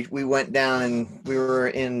well when we went down and we were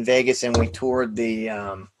in Vegas and we toured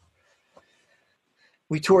the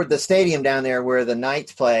stadium down there where the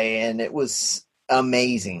Knights play, and it was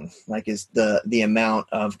amazing. Like, is the amount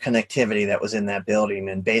of connectivity that was in that building,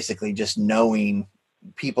 and basically just knowing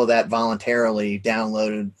people that voluntarily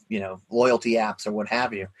downloaded, loyalty apps or what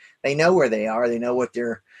have you. They know where they are. They know what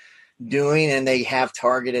they're doing, and they have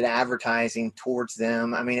targeted advertising towards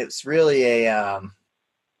them. I mean, it was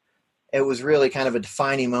really kind of a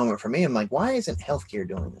defining moment for me. I'm like, why isn't healthcare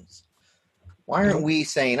doing this? Why aren't we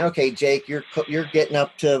saying, okay, Jake, you're getting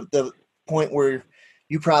up to the point where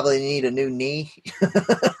you probably need a new knee.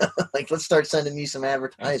 Like, let's start sending you some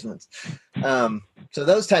advertisements. So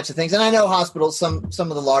those types of things. And I know hospitals, some of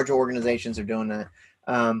the larger organizations are doing that.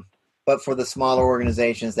 But for the smaller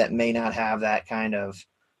organizations that may not have that kind of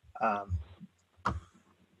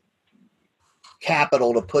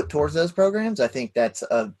capital to put towards those programs, I think that's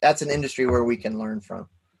an industry where we can learn from.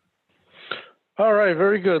 All right,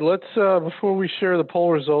 very good. Let's before we share the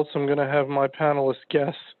poll results, I'm going to have my panelists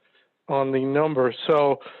guess on the number.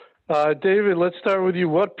 So, David, let's start with you.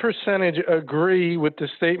 What percentage agree with the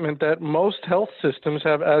statement that most health systems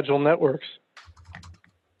have agile networks?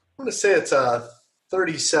 I'm going to say it's a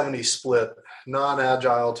 30-70 split,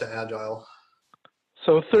 non-agile to agile.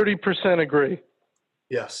 So 30% agree?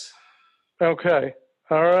 Yes. Okay.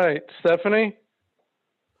 All right. Stephanie?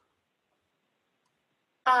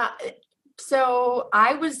 So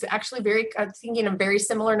I was actually thinking a very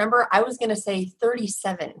similar number. I was going to say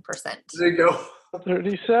 37%. There you go.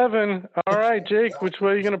 37. All right, Jake, which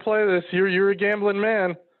way are you going to play this? You're a gambling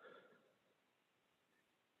man.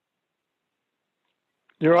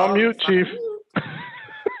 You're on mute, Chief.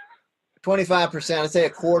 25%. I'd say a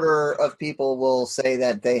quarter of people will say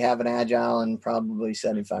that they have an agile, and probably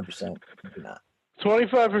 75% do not.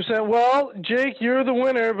 25%. Well, Jake, you're the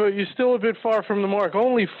winner, but you're still a bit far from the mark.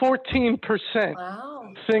 Only 14%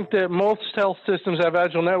 think that most health systems have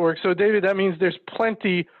agile networks. So, David, that means there's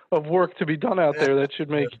plenty of work to be done out there that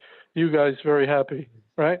should make you guys very happy,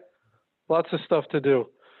 right? Lots of stuff to do.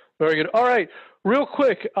 Very good. All right. Real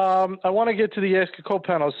quick, I want to get to the Ask a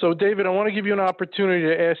Co-panel. So, David, I want to give you an opportunity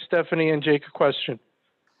to ask Stephanie and Jake a question.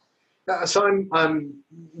 So I'm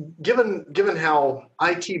given how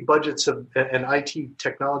IT budgets and IT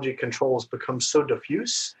technology controls become so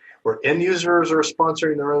diffuse, where end users are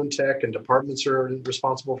sponsoring their own tech and departments are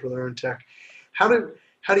responsible for their own tech. How do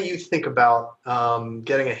you think about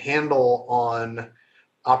getting a handle on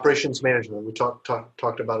operations management? We talked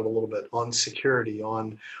about it a little bit, on security,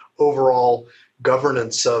 on overall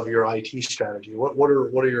governance of your IT strategy. What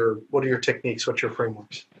are your techniques? What's your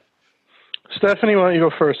frameworks? Stephanie, why don't you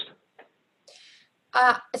go first?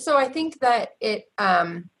 So I think that we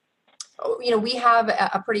have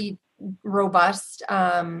a pretty robust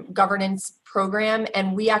governance program,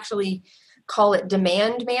 and we actually call it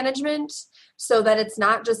demand management, so that it's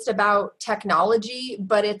not just about technology,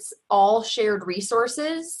 but it's all shared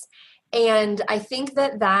resources. And I think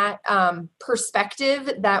that perspective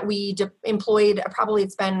that we employed, probably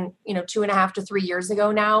it's been 2.5 to 3 years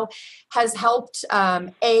ago now, has helped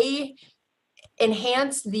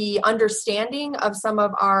enhance the understanding of some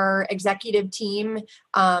of our executive team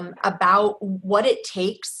about what it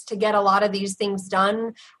takes to get a lot of these things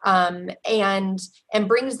done, and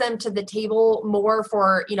brings them to the table more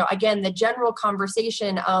for, again, the general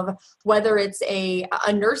conversation of whether it's a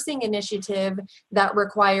nursing initiative that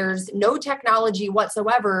requires no technology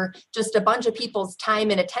whatsoever, just a bunch of people's time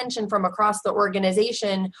and attention from across the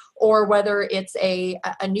organization, or whether it's a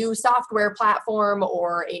new software platform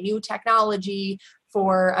or a new technology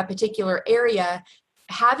for a particular area.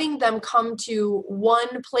 Having them come to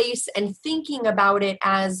one place and thinking about it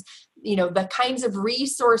as the kinds of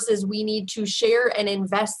resources we need to share and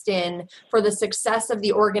invest in for the success of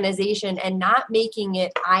the organization, and not making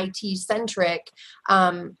it IT centric,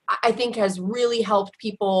 I think has really helped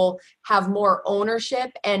people have more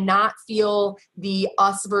ownership and not feel the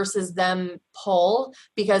us versus them pull,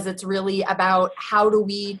 because it's really about how do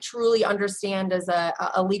we truly understand as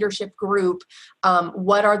a leadership group,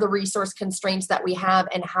 what are the resource constraints that we have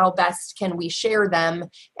and how best can we share them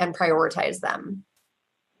and prioritize them.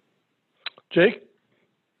 Jake?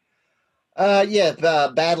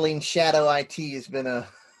 Battling shadow IT has been a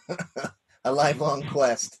a lifelong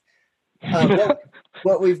quest.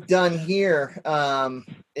 What we've done here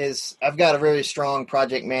is I've got a very strong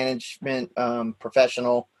project management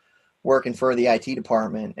professional working for the IT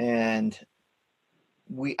department, and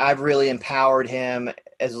I've really empowered him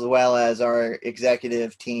as well as our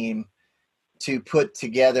executive team to put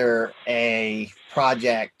together a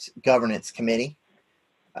project governance committee,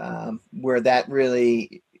 where that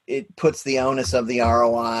really, it puts the onus of the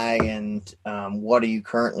ROI and what do you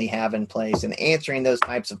currently have in place, and answering those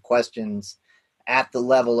types of questions at the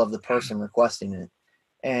level of the person requesting it.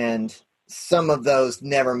 And some of those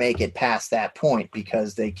never make it past that point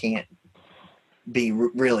because they can't be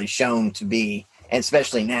really shown to be, and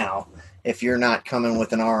especially now, if you're not coming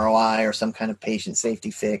with an ROI or some kind of patient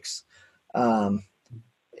safety fix,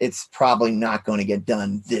 it's probably not going to get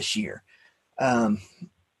done this year.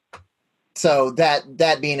 So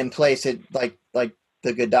that being in place, it like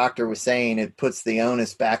the good doctor was saying, it puts the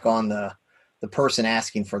onus back on the person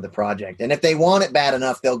asking for the project. And if they want it bad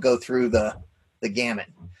enough, they'll go through the gamut.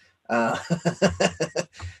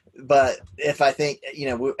 But if I think,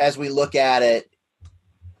 as we look at it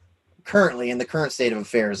currently in the current state of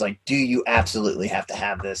affairs, like, do you absolutely have to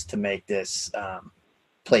have this to make this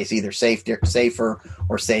place either safer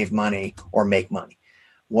or save money or make money,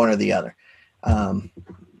 one or the other?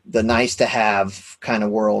 The nice to have kind of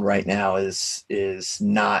world right now is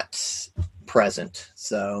not present.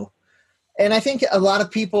 So, and I think a lot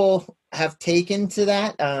of people have taken to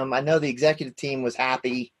that. I know the executive team was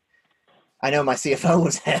happy. I know my CFO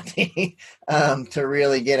was happy to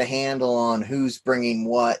really get a handle on who's bringing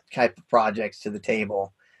what type of projects to the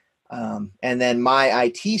table. And then my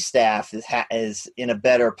IT staff is in a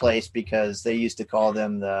better place because they used to call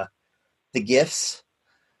them the gifts,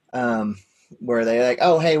 where they're like,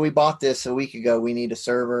 oh, hey, we bought this a week ago. We need a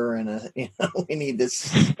server and we need this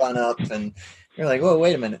spun up. And you're like, whoa,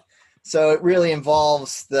 wait a minute. So it really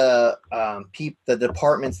involves the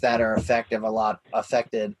departments that are affected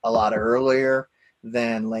a lot earlier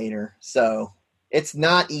than later. So it's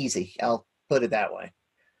not easy. I'll put it that way.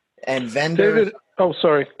 And vendors. David, oh,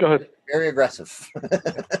 sorry. Go ahead. Very aggressive.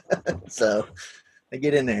 So they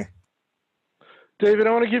get in there. David,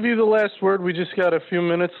 I want to give you the last word. We just got a few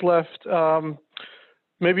minutes left.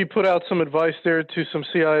 Maybe put out some advice there to some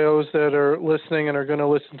CIOs that are listening and are going to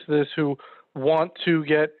listen to this, who want to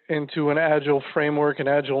get into an agile framework, an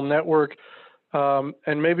agile network,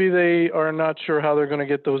 and maybe they are not sure how they're going to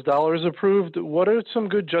get those dollars approved. What are some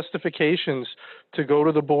good justifications to go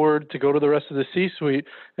to the board, to go to the rest of the C-suite,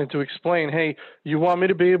 and to explain, hey, you want me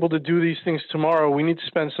to be able to do these things tomorrow, we need to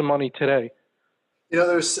spend some money today?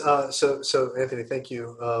 There's so Anthony, thank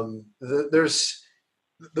you. There's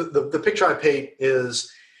the picture I paint is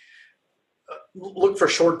look for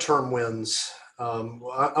short-term wins.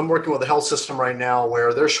 I'm working with a health system right now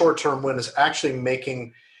where their short-term win is actually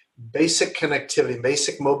making basic connectivity,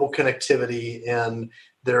 basic mobile connectivity in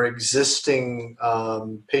their existing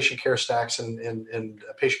patient care stacks and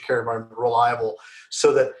patient care environment reliable,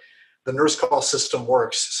 so that the nurse call system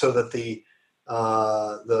works, so that the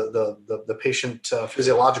patient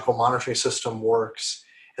physiological monitoring system works,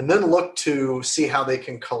 and then look to see how they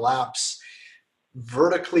can collapse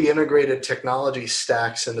vertically integrated technology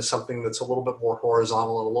stacks into something that's a little bit more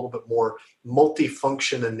horizontal and a little bit more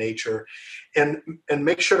multifunction in nature, and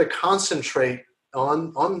make sure to concentrate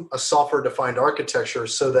on a software-defined architecture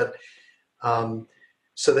so that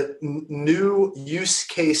new use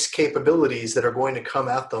case capabilities that are going to come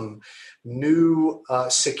at them, new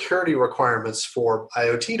security requirements for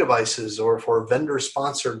IoT devices or for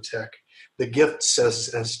vendor-sponsored tech, the gifts,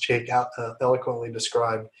 as Jake eloquently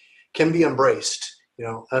described, can be embraced.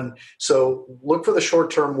 And so look for the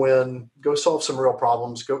short-term win. Go solve some real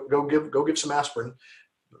problems. Go give some aspirin.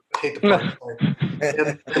 I hate the part.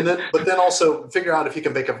 but then also figure out if you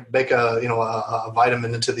can bake a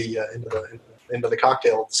vitamin into the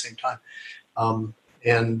cocktail at the same time,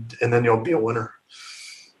 and then you'll be a winner.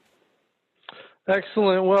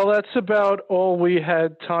 Excellent. Well, that's about all we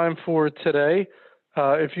had time for today.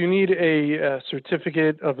 If you need a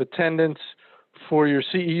certificate of attendance for your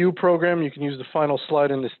CEU program, you can use the final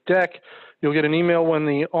slide in this deck. You'll get an email when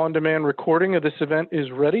the on-demand recording of this event is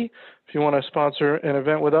ready. If you want to sponsor an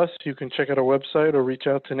event with us, you can check out our website or reach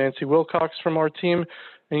out to Nancy Wilcox from our team,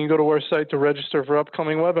 and you can go to our site to register for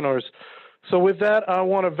upcoming webinars. So with that, I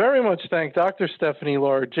want to very much thank Dr. Stephanie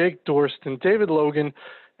Lahr, Jake Dorsten, David Logan,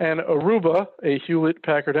 and Aruba, a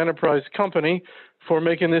Hewlett-Packard Enterprise company, for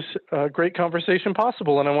making this great conversation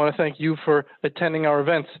possible. And I want to thank you for attending our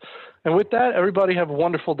events. And with that, everybody have a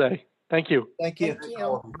wonderful day. Thank you. Thank you.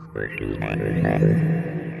 Thank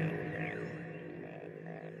you.